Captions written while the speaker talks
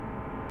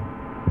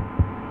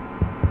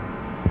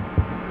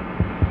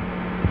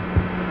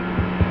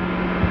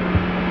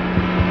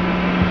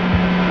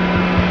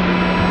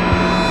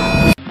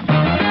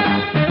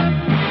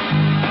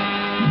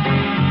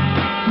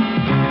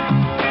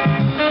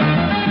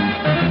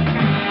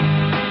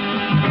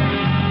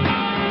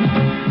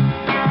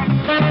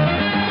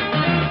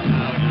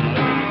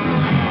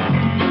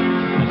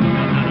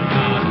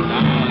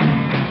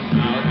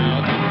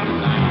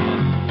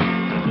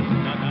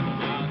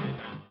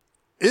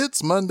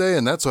Monday,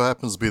 and that so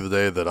happens to be the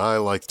day that I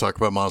like to talk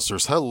about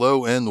monsters.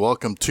 Hello and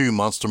welcome to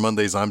Monster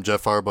Mondays. I'm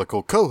Jeff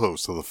Arbuckle,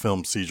 co-host of the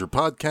Film Seizure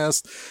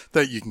podcast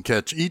that you can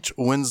catch each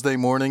Wednesday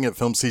morning at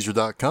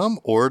filmseizure.com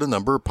or at a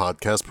number of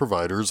podcast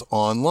providers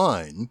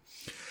online.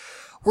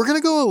 We're going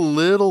to go a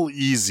little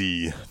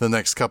easy the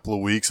next couple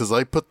of weeks as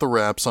I put the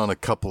wraps on a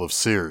couple of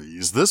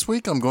series. This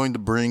week I'm going to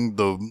bring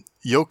the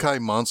Yokai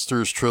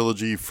Monsters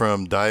trilogy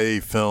from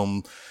Daiei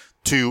Film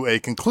to a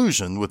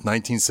conclusion with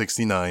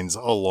 1969's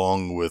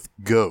Along with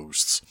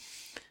Ghosts.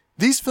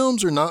 These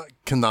films are not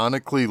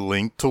canonically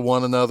linked to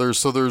one another,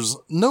 so there's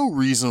no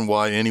reason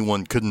why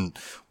anyone couldn't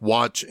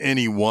watch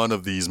any one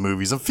of these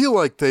movies and feel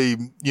like they,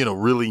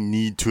 really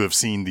need to have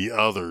seen the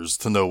others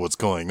to know what's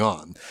going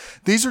on.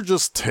 These are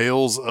just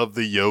tales of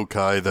the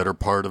yokai that are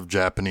part of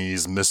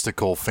Japanese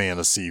mystical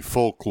fantasy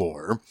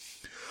folklore.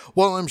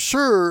 While I'm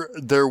sure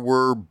there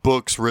were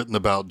books written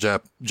about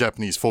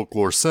Japanese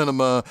folklore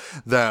cinema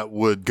that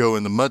would go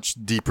into much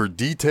deeper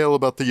detail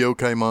about the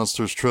Yokai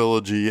Monsters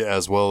trilogy,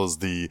 as well as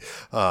the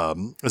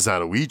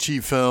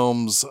Zatoichi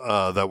films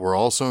that were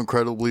also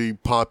incredibly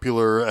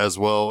popular, as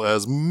well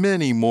as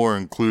many more,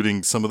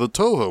 including some of the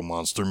Toho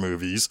monster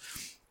movies,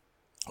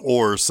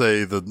 or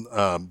say the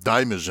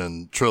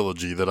Daimajin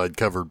trilogy that I'd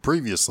covered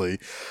previously.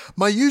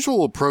 My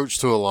usual approach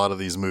to a lot of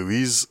these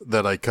movies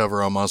that I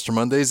cover on Monster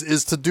Mondays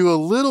is to do a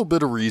little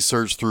bit of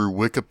research through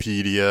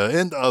Wikipedia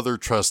and other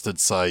trusted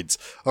sites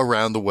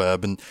around the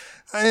web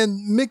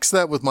and mix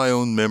that with my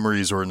own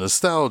memories or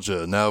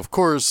nostalgia. Now, of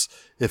course,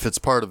 if it's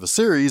part of a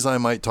series, I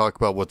might talk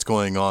about what's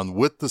going on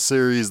with the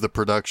series, the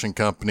production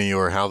company,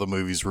 or how the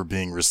movies were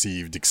being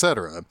received,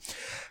 etc.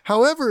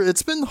 However,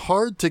 it's been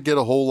hard to get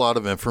a whole lot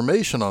of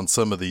information on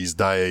some of these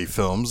Daiei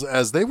films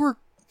as they were,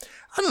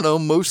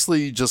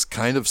 mostly just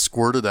kind of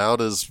squirted out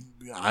as,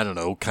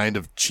 kind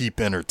of cheap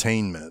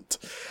entertainment.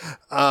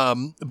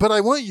 But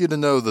I want you to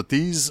know that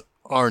these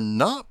are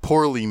not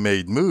poorly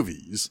made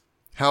movies.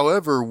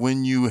 However,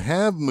 when you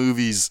have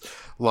movies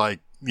like,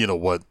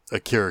 what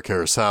Akira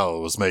Kurosawa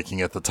was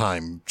making at the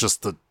time,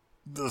 just to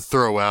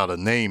throw out a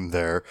name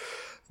there,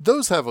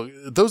 those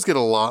get a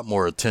lot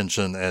more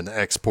attention and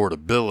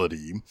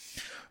exportability.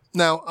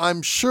 Now,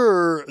 I'm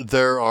sure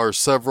there are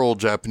several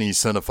Japanese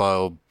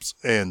cinephiles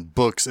and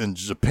books in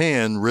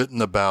Japan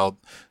written about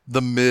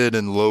the mid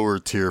and lower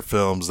tier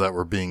films that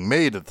were being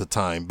made at the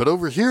time. But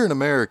over here in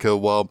America,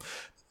 while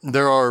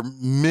there are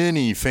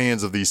many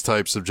fans of these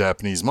types of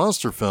Japanese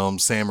monster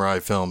films, samurai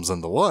films,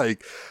 and the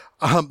like,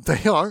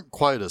 they aren't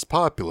quite as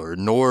popular,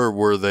 nor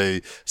were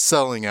they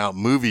selling out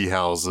movie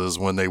houses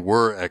when they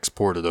were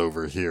exported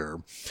over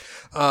here.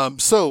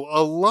 So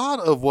a lot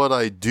of what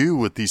I do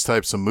with these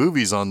types of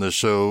movies on this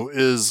show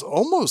is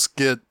almost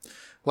get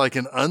like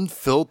an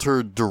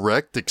unfiltered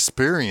direct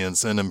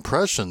experience and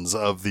impressions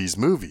of these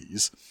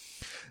movies.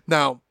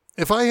 Now,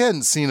 if I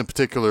hadn't seen a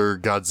particular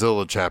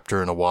Godzilla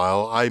chapter in a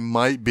while, I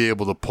might be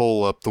able to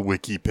pull up the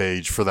wiki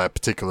page for that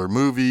particular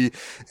movie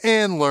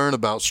and learn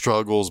about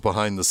struggles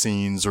behind the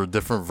scenes or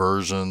different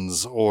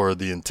versions or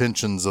the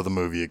intentions of the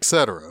movie,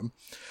 etc.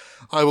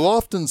 I will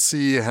often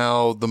see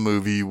how the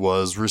movie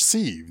was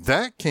received.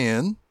 That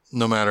can,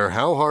 no matter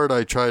how hard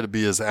I try to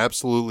be as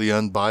absolutely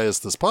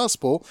unbiased as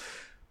possible,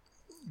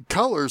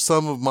 color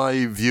some of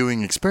my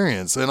viewing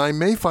experience, and I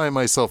may find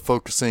myself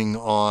focusing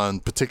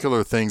on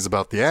particular things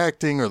about the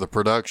acting or the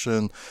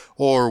production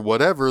or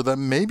whatever that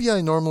maybe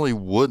I normally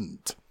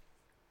wouldn't.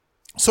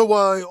 So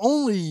while I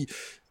only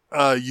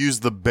use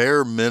the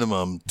bare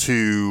minimum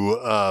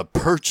to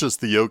purchase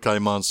the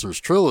Yokai Monsters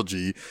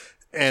trilogy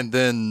and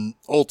then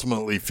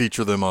ultimately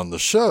feature them on the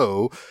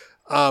show,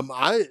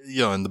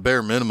 and the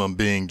bare minimum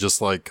being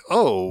just like,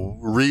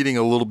 reading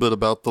a little bit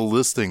about the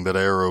listing that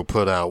Arrow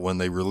put out when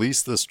they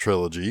released this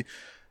trilogy,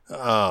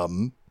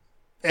 and,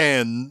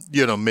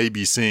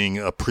 maybe seeing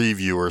a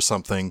preview or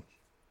something.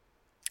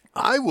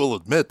 I will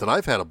admit that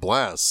I've had a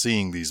blast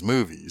seeing these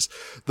movies.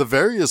 The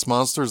various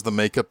monsters that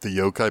make up the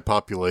yokai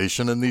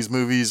population in these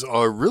movies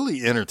are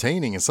really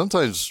entertaining and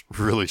sometimes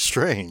really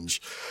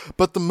strange.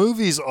 But the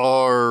movies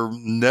are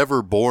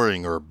never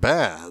boring or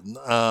bad.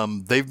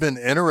 They've been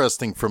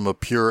interesting from a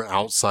pure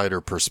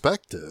outsider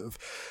perspective.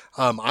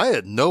 I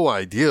had no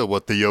idea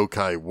what the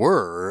yokai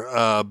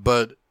were,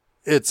 but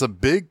it's a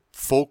big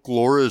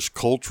folklorish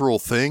cultural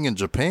thing in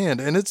Japan,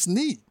 and it's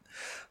neat.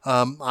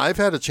 I've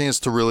had a chance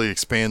to really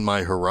expand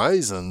my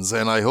horizons,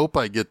 and I hope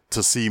I get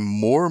to see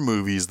more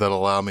movies that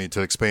allow me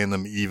to expand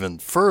them even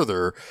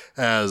further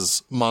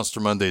as Monster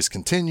Mondays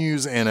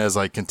continues and as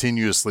I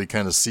continuously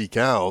kind of seek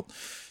out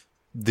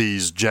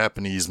these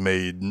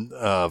Japanese-made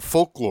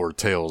folklore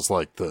tales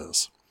like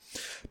this.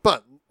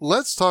 But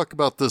let's talk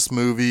about this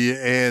movie,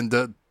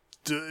 and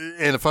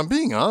if I'm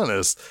being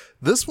honest,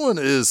 this one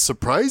is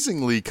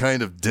surprisingly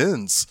kind of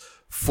dense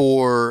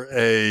for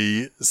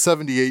a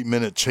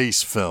 78-minute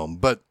chase film,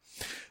 but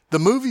the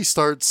movie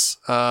starts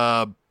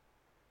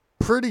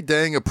pretty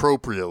dang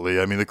appropriately.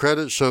 I mean, the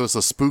credits show us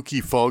a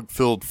spooky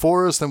fog-filled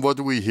forest, and what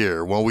do we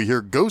hear? Well, we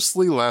hear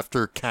ghostly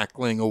laughter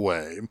cackling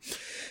away.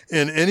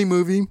 In any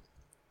movie,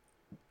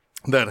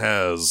 that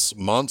has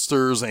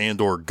monsters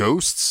and or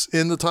ghosts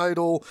in the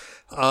title,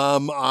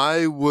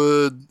 I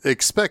would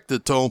expect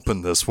it to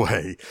open this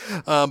way.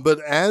 But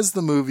as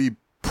the movie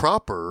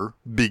proper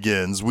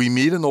begins, we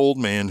meet an old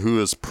man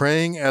who is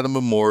praying at a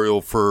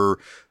memorial for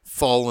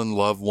fallen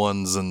loved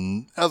ones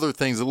and other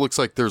things. It looks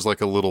like there's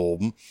like a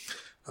little,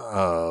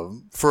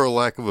 for a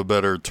lack of a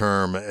better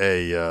term,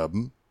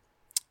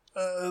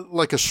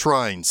 like a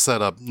shrine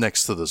set up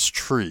next to this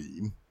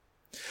tree.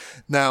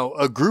 Now,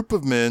 a group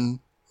of men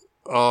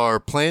are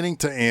planning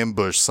to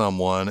ambush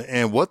someone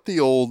and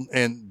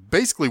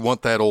basically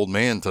want that old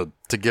man to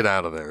get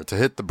out of there, to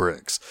hit the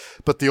bricks.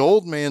 But the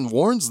old man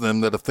warns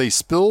them that if they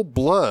spill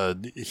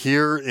blood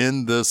here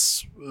in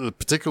this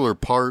particular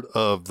part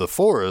of the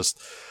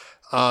forest,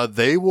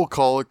 they will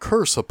call a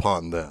curse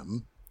upon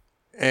them.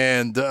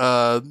 And,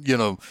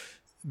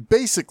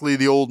 basically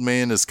the old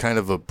man is kind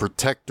of a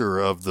protector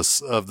of the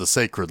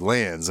sacred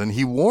lands. And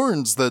he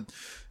warns that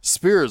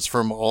spirits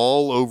from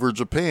all over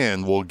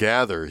Japan will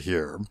gather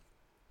here.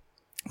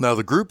 Now,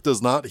 the group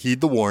does not heed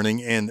the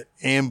warning and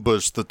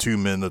ambush the two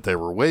men that they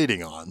were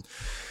waiting on.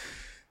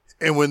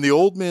 And when the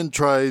old man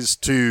tries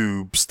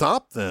to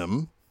stop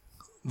them,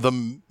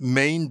 the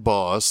main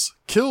boss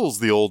kills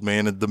the old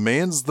man and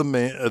demands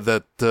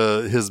that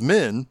his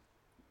men,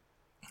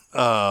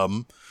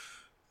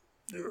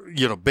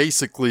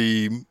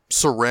 basically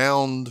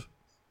surround,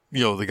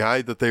 the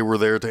guy that they were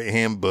there to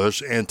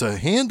ambush and to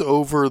hand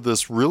over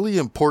this really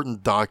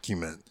important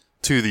document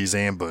to these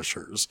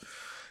ambushers.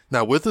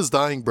 Now, with his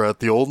dying breath,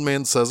 the old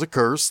man says a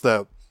curse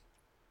that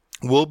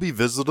will be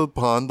visited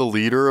upon the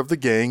leader of the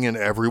gang and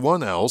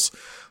everyone else,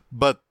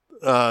 but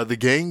the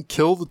gang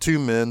kill the two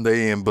men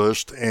they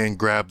ambushed and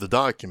grab the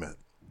document.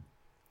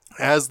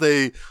 As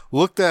they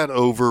look that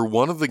over,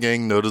 one of the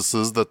gang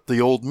notices that the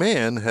old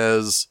man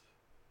has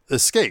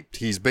escaped.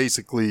 He's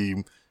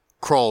basically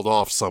crawled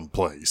off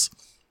someplace.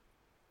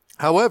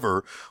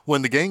 However,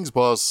 when the gang's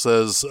boss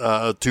says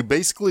to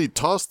basically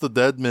toss the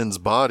dead men's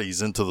bodies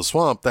into the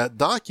swamp, that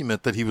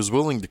document that he was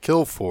willing to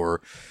kill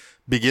for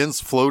begins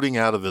floating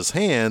out of his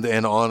hand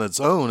and on its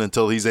own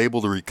until he's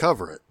able to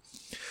recover it.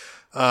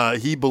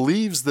 He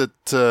believes that,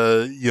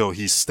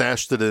 he's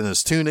stashed it in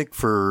his tunic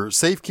for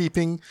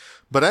safekeeping,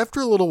 but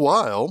after a little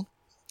while,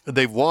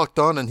 they've walked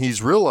on and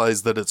he's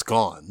realized that it's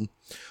gone.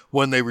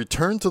 When they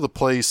return to the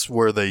place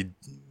where they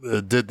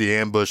did the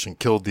ambush and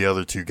killed the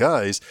other two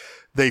guys,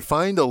 they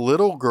find a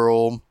little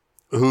girl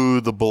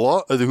who the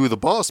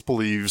boss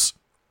believes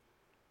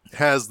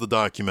has the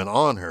document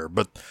on her.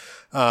 But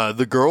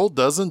the girl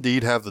does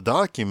indeed have the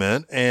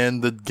document,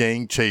 and the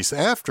gang chase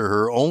after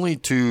her, only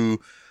to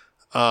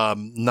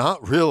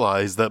not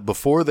realize that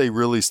before they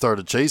really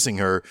started chasing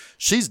her,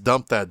 she's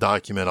dumped that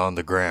document on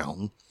the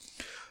ground.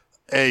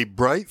 A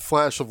bright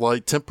flash of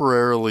light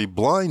temporarily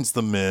blinds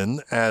the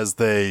men as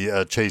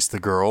they chase the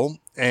girl,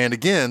 and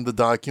again, the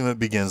document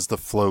begins to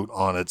float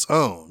on its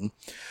own.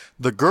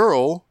 The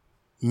girl,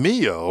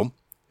 Mio,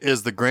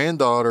 is the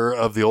granddaughter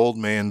of the old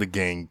man the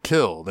gang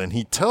killed, and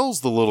he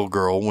tells the little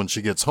girl when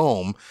she gets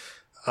home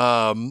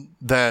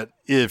that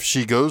if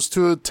she goes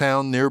to a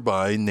town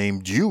nearby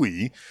named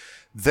Yui,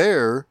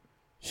 there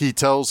he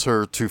tells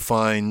her to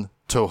find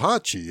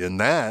Tohachi, and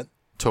that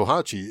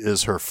Tohachi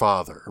is her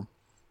father.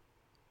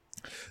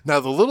 Now,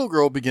 the little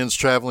girl begins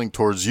traveling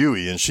towards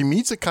Yui, and she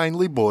meets a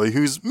kindly boy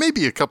who's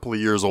maybe a couple of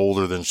years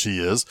older than she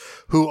is,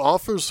 who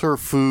offers her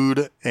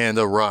food and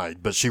a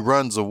ride, but she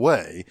runs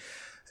away.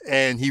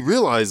 And he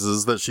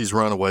realizes that she's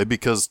run away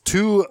because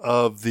two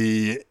of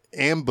the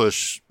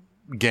ambush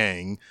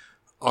gang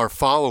are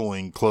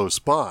following close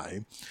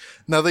by.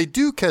 Now, they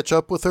do catch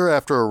up with her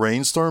after a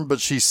rainstorm,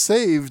 but she's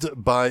saved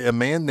by a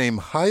man named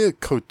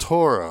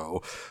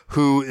Hayakotoro,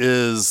 who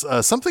is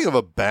something of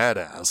a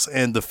badass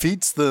and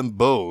defeats them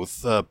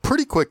both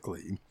pretty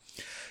quickly.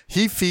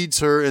 He feeds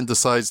her and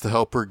decides to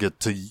help her get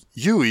to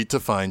Yui to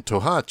find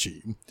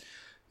Tohachi.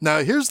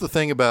 Now, here's the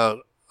thing about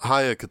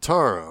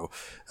Hayakotaro.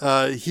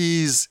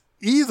 He's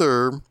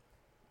either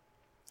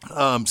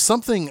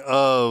something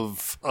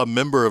of a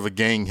member of a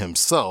gang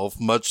himself,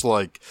 much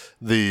like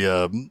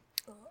the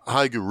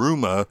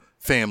Higuruma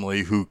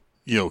family who,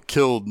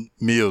 killed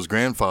Mio's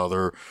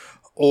grandfather,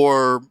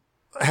 or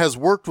has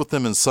worked with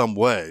them in some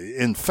way.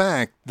 In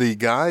fact, the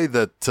guy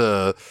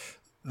that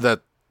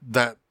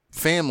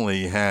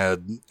family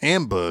had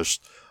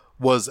ambushed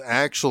was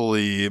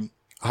actually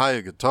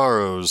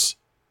Hayakotaro's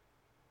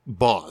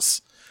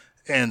boss.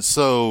 And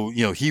so,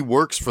 he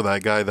works for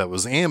that guy that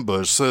was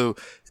ambushed. So,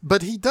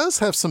 but he does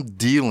have some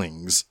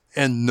dealings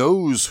and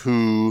knows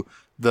who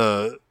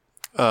the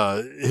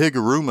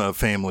Higuruma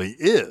family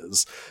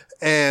is.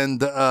 And,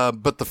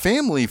 but the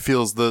family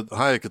feels that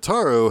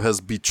Hayakotaro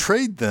has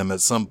betrayed them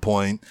at some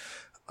point.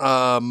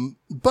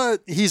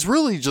 But he's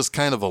really just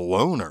kind of a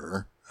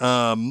loner.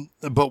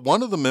 But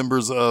one of the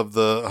members of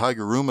the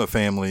Higuruma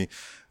family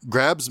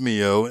grabs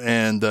Mio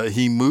and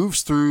he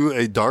moves through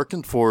a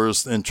darkened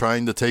forest and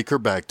trying to take her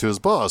back to his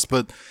boss.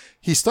 But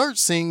he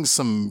starts seeing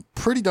some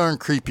pretty darn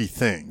creepy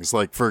things.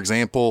 Like, for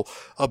example,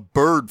 a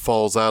bird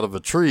falls out of a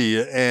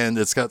tree and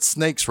it's got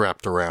snakes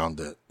wrapped around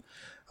it.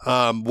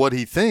 What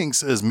he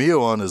thinks is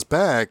Mio on his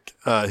back,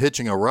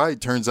 hitching a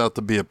ride, turns out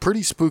to be a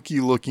pretty spooky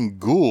looking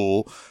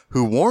ghoul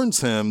who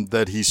warns him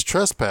that he's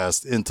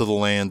trespassed into the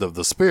land of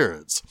the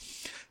spirits.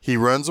 He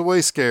runs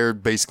away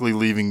scared, basically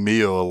leaving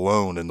Mio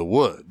alone in the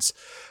woods.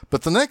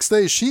 But the next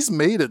day, she's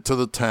made it to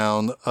the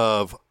town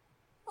of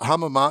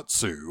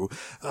Hamamatsu,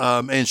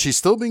 and she's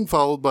still being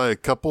followed by a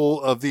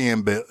couple of the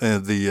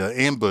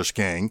ambush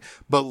gang.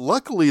 But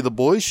luckily, the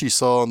boy she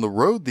saw on the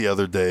road the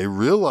other day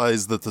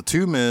realized that the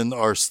two men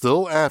are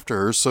still after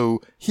her,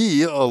 so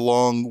he,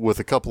 along with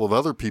a couple of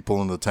other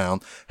people in the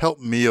town,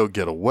 helped Mio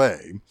get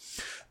away.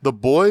 The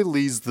boy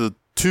leads the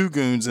two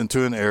goons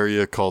into an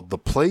area called the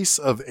Place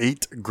of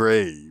Eight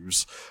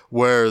Graves,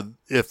 where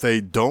if they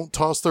don't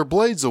toss their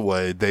blades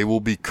away, they will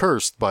be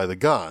cursed by the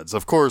gods.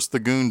 Of course, the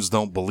goons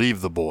don't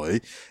believe the boy,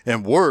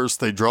 and worse,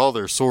 they draw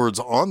their swords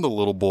on the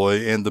little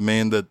boy and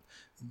demand that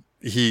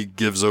he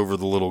gives over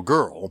the little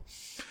girl.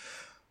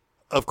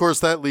 Of course,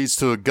 that leads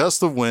to a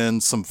gust of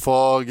wind, some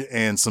fog,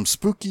 and some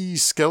spooky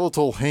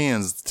skeletal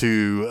hands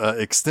to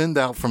extend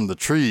out from the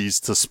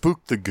trees to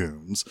spook the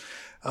goons.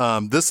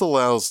 This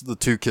allows the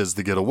two kids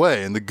to get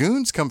away, and the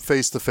goons come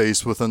face to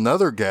face with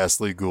another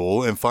ghastly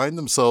ghoul and find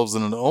themselves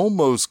in an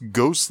almost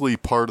ghostly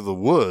part of the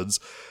woods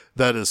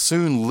that is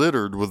soon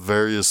littered with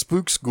various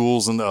spooks,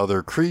 ghouls, and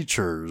other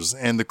creatures.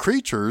 And the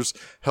creatures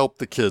help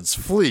the kids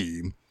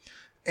flee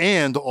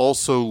and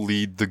also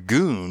lead the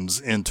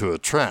goons into a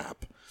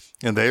trap.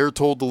 And they are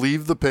told to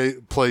leave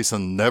the place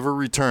and never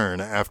return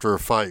after a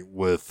fight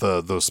with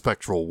those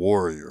spectral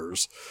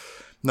warriors.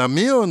 Now,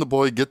 Mio and the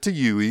boy get to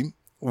Yui,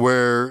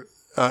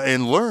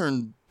 and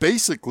learn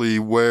basically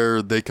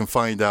where they can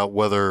find out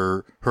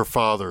whether her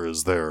father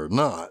is there or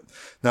not.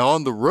 Now,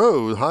 on the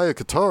road,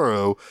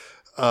 Hayakataro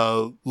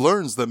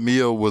learns that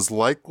Mio was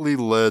likely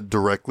led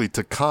directly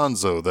to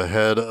Kanzo, the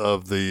head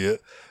of the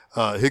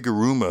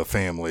Higuruma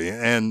family.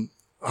 And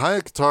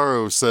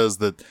Hayakataro says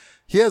that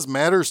he has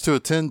matters to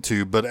attend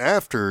to, but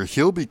after,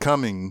 he'll be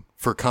coming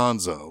for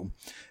Kanzo.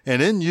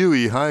 And in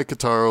Yui,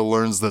 Hayakataro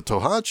learns that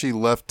Tohachi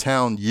left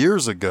town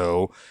years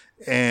ago,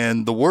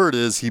 and the word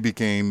is he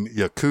became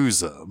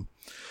Yakuza.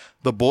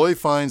 The boy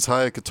finds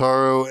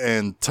Hayakataro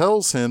and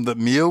tells him that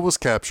Mio was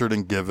captured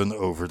and given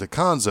over to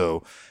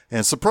Kanzo.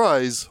 And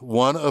surprise,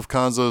 one of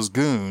Kanzo's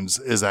goons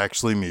is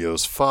actually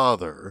Mio's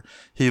father.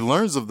 He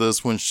learns of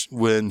this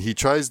when he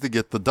tries to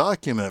get the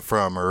document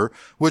from her,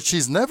 which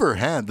she's never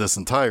had this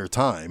entire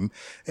time,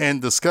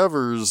 and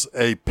discovers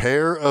a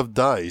pair of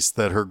dice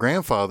that her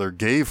grandfather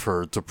gave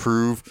her to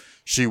prove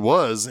she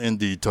was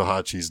indeed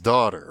Tohachi's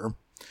daughter.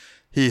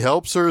 He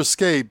helps her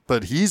escape,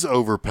 but he's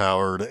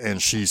overpowered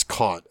and she's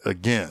caught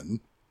again.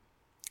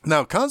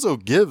 Now,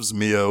 Kanzo gives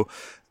Mio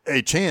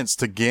a chance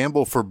to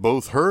gamble for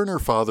both her and her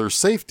father's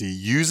safety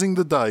using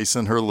the dice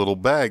in her little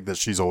bag that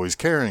she's always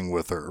carrying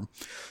with her.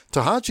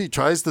 Tohachi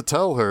tries to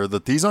tell her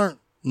that these aren't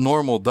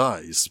normal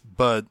dice,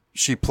 but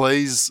she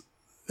plays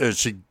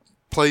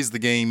the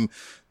game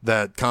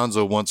that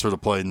Kanzo wants her to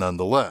play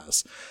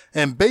nonetheless.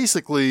 And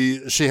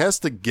basically, she has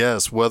to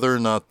guess whether or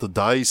not the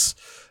dice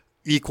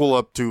equal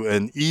up to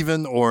an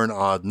even or an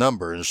odd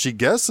number. And she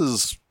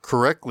guesses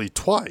correctly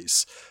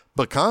twice,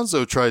 but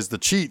Kanzo tries to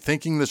cheat,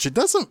 thinking that she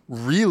doesn't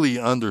really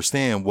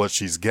understand what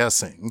she's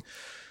guessing.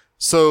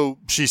 So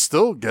she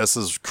still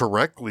guesses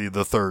correctly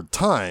the third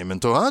time, and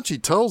Tohachi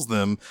tells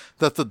them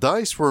that the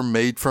dice were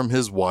made from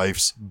his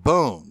wife's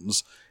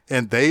bones,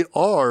 and they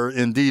are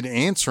indeed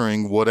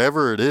answering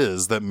whatever it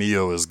is that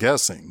Mio is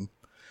guessing.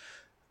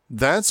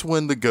 That's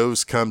when the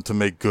ghosts come to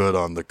make good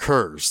on the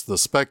curse. The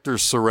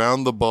specters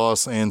surround the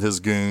boss and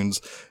his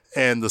goons,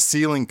 and the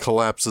ceiling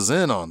collapses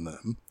in on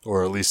them,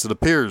 or at least it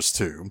appears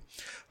to.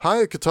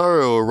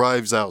 Hayakataro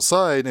arrives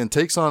outside and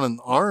takes on an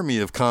army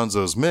of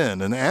Kanzo's men,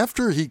 and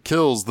after he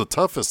kills the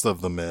toughest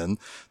of the men,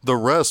 the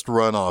rest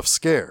run off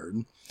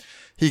scared.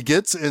 He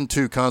gets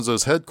into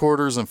Kanzo's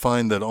headquarters and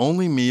finds that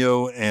only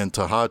Mio and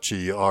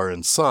Tohachi are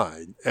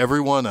inside.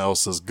 Everyone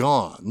else is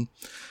gone.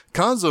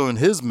 Kanzo and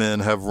his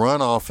men have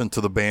run off into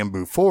the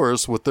bamboo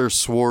forest with their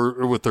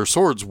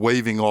swords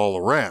waving all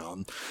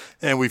around,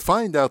 and we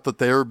find out that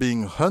they are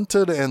being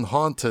hunted and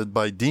haunted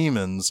by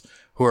demons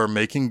who are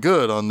making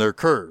good on their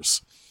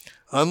curse.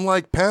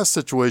 Unlike past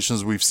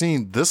situations we've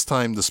seen, this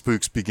time the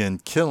spooks begin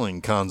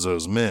killing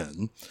Kanzo's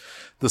men.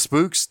 The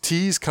spooks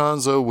tease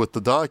Kanzo with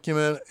the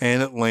document,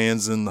 and it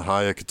lands in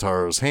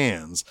Hayakataro's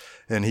hands,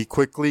 and he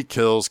quickly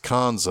kills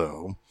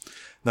Kanzo.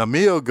 Now,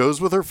 Mio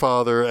goes with her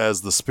father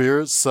as the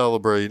spirits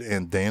celebrate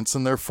and dance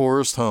in their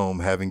forest home,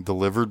 having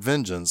delivered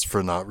vengeance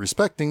for not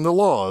respecting the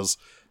laws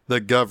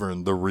that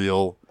govern the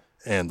real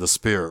and the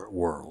spirit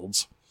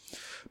worlds.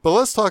 But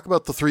let's talk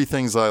about the three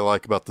things I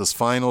like about this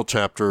final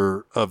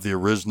chapter of the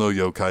original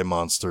Yokai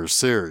Monsters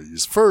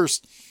series.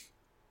 First,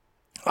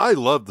 I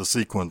love the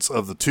sequence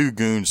of the two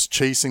goons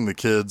chasing the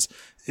kids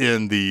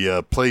in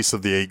the Place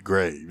of the Eight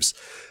Graves.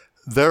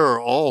 There are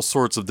all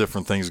sorts of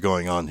different things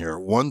going on here.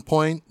 At one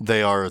point,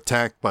 they are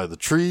attacked by the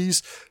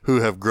trees,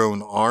 who have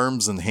grown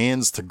arms and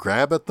hands to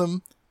grab at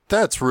them.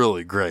 That's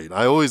really great.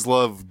 I always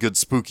love good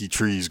spooky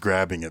trees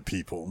grabbing at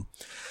people.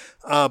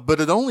 But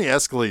it only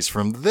escalates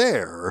from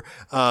there.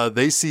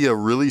 They see a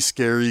really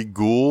scary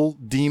ghoul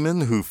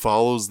demon who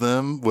follows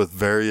them with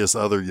various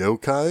other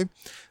yokai.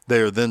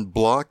 They are then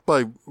blocked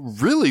by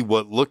really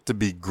what look to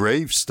be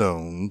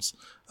gravestones,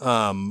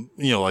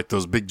 like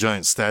those big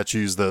giant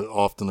statues that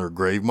often are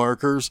grave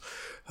markers.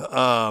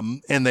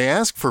 And they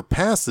ask for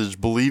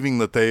passage, believing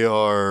that they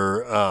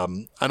are,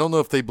 I don't know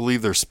if they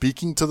believe they're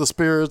speaking to the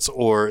spirits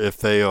or if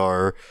they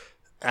are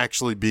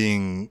actually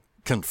being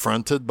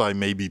confronted by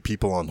maybe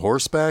people on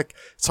horseback.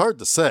 It's hard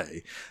to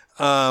say.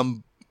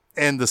 And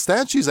the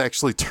statues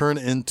actually turn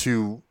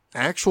into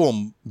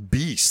actual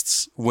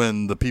beasts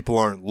when the people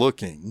aren't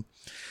looking.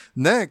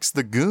 Next,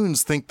 the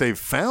goons think they've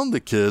found the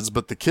kids,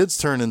 but the kids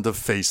turn into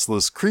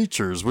faceless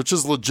creatures, which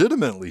is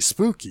legitimately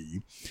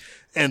spooky.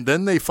 And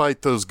then they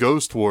fight those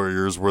ghost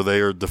warriors where they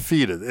are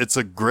defeated. It's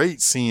a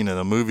great scene in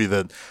a movie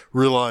that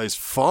relies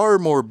far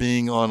more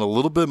being on a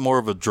little bit more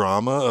of a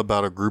drama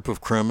about a group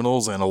of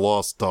criminals and a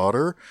lost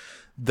daughter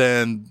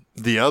than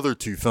the other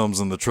two films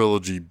in the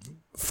trilogy,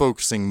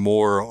 focusing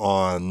more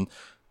on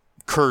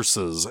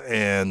curses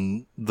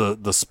and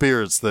the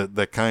spirits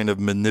that kind of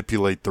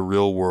manipulate the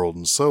real world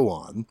and so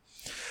on.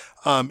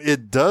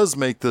 It does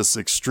make this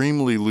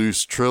extremely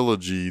loose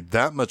trilogy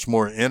that much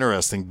more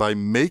interesting by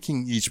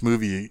making each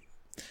movie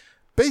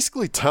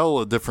basically tell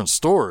a different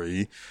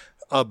story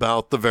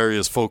about the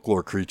various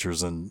folklore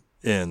creatures in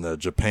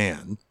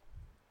Japan.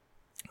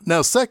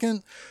 Now,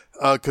 second,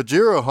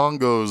 Kojiro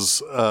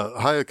Hongo's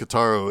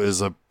Hayakataro is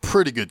a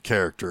pretty good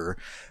character.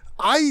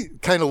 I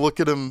kind of look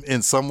at him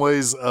in some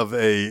ways of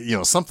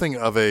something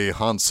of a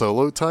Han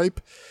Solo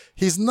type.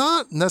 He's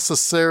not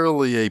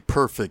necessarily a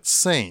perfect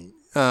saint.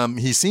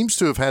 He seems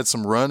to have had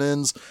some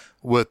run-ins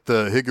with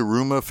the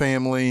Higuruma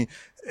family,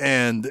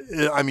 and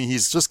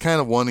he's just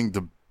kind of wanting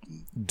to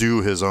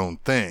do his own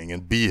thing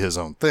and be his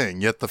own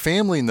thing. Yet the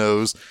family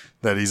knows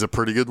that he's a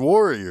pretty good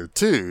warrior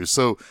too.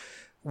 So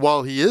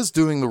while he is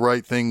doing the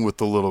right thing with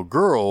the little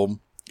girl,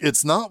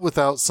 it's not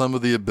without some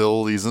of the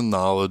abilities and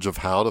knowledge of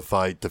how to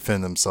fight,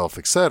 defend himself,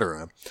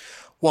 etc.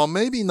 While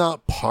maybe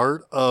not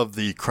part of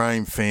the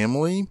crime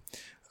family,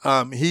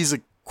 he's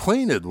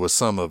acquainted with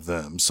some of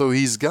them. So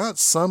he's got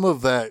some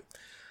of that,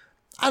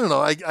 I don't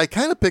know, I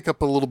kind of pick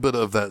up a little bit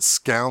of that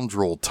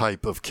scoundrel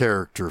type of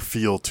character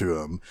feel to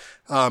him,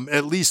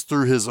 at least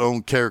through his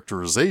own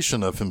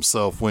characterization of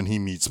himself when he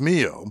meets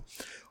Mio.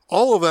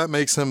 All of that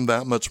makes him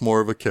that much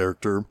more of a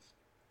character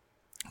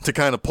to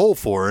kind of pull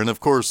for. And of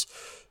course,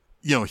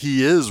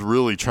 he is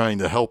really trying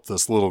to help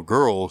this little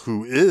girl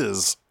who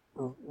is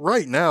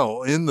right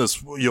now in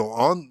this,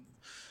 on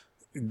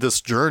this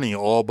journey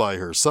all by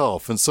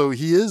herself. And so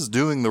he is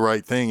doing the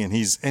right thing, and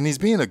he's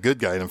being a good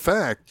guy. And in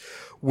fact,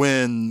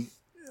 when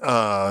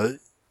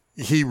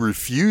he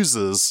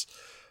refuses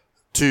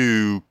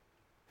to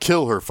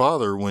kill her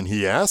father, when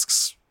he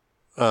asks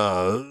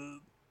Hayakataro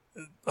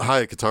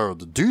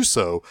to do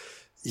so,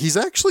 he's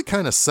actually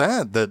kind of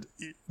sad that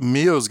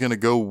Mio's going to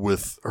go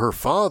with her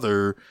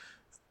father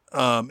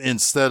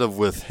instead of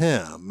with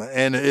him.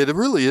 And it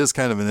really is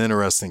kind of an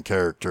interesting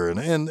character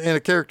and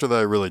a character that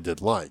I really did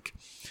like.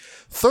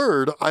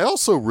 Third, I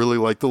also really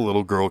like the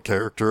little girl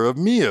character of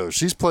Mio.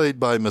 She's played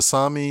by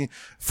Masami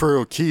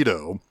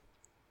Furukido.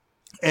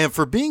 And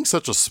for being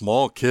such a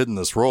small kid in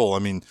this role,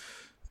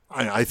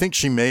 I think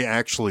she may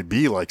actually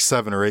be like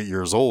 7 or 8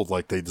 years old,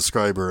 like they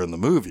describe her in the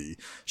movie.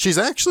 She's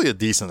actually a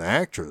decent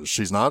actress.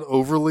 She's not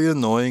overly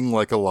annoying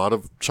like a lot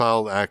of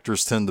child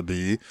actors tend to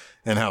be,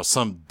 and how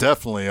some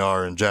definitely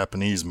are in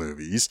Japanese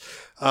movies.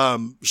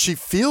 She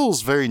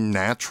feels very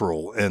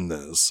natural in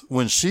this.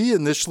 When she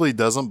initially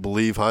doesn't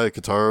believe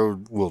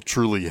Hayakataro will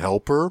truly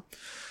help her,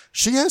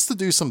 she has to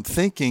do some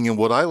thinking and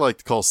what I like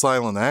to call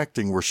silent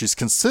acting, where she's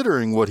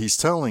considering what he's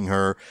telling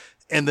her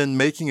and then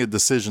making a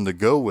decision to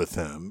go with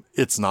him.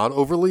 It's not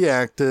overly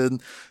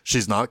acted.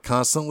 She's not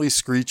constantly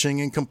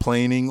screeching and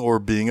complaining or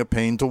being a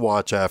pain to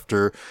watch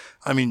after.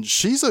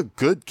 She's a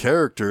good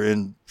character,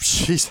 and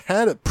she's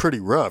had it pretty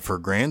rough. Her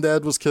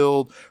granddad was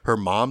killed. Her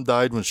mom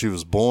died when she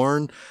was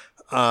born.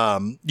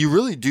 You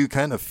really do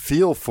kind of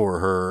feel for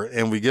her,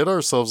 and we get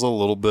ourselves a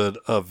little bit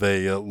of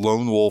a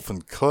lone wolf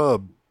and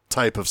cub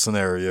type of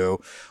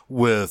scenario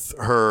with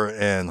her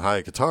and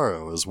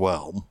Hayakataro as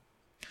well.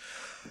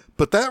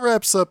 But that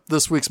wraps up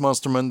this week's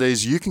Monster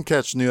Mondays. You can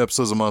catch new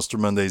episodes of Monster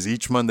Mondays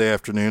each Monday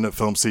afternoon at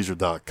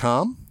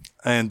filmseizure.com.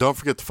 And don't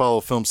forget to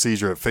follow Film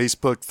Seizure at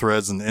Facebook,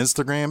 Threads, and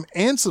Instagram,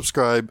 and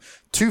subscribe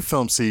to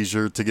Film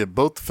Seizure to get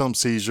both the Film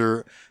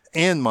Seizure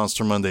and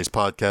Monster Mondays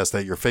podcast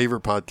at your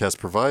favorite podcast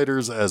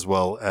providers, as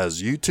well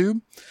as YouTube.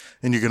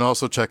 And you can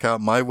also check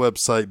out my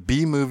website,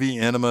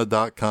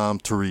 bmovieanima.com,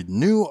 to read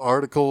new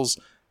articles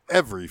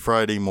every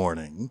Friday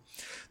morning.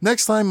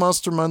 Next time,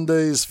 Monster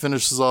Mondays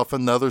finishes off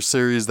another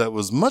series that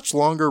was much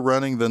longer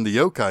running than the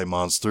Yokai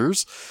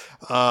Monsters,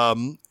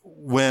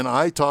 when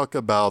I talk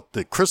about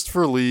the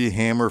Christopher Lee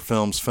Hammer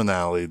Films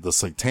finale, The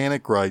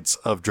Satanic Rites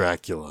of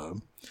Dracula.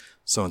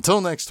 So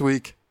until next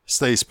week,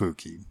 stay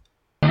spooky.